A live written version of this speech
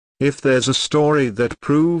If there's a story that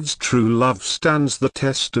proves true love stands the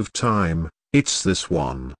test of time, it's this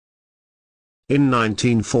one. In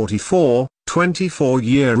 1944,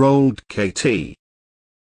 24-year-old Katie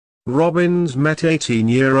Robbins met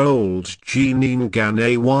 18-year-old Jeanine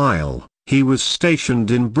Ganet while he was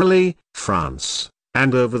stationed in Brilly, France,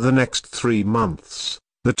 and over the next 3 months,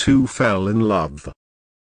 the two fell in love.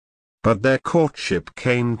 But their courtship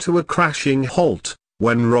came to a crashing halt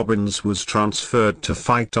when Robbins was transferred to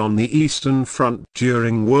fight on the Eastern Front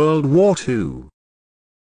during World War II.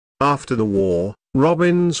 After the war,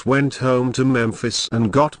 Robbins went home to Memphis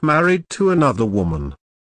and got married to another woman.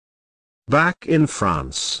 Back in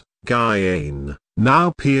France, Guyane,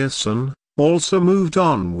 now Pearson, also moved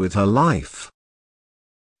on with her life.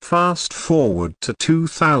 Fast forward to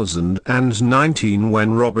 2019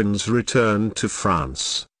 when Robbins returned to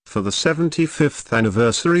France for the 75th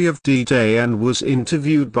anniversary of D-Day and was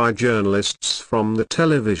interviewed by journalists from the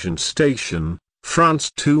television station,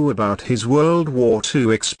 France 2, about his World War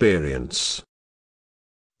II experience.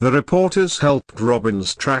 The reporters helped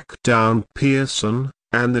Robbins track down Pearson,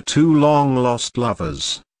 and the two long-lost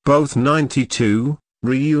lovers, both 92,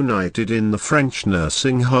 reunited in the French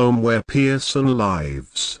nursing home where Pearson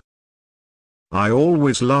lives. "I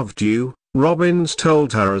always loved you," Robbins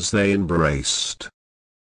told her as they embraced.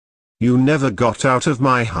 "You never got out of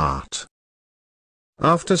my heart."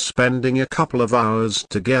 After spending a couple of hours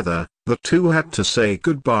together, the two had to say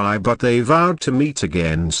goodbye, but they vowed to meet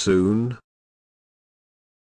again soon.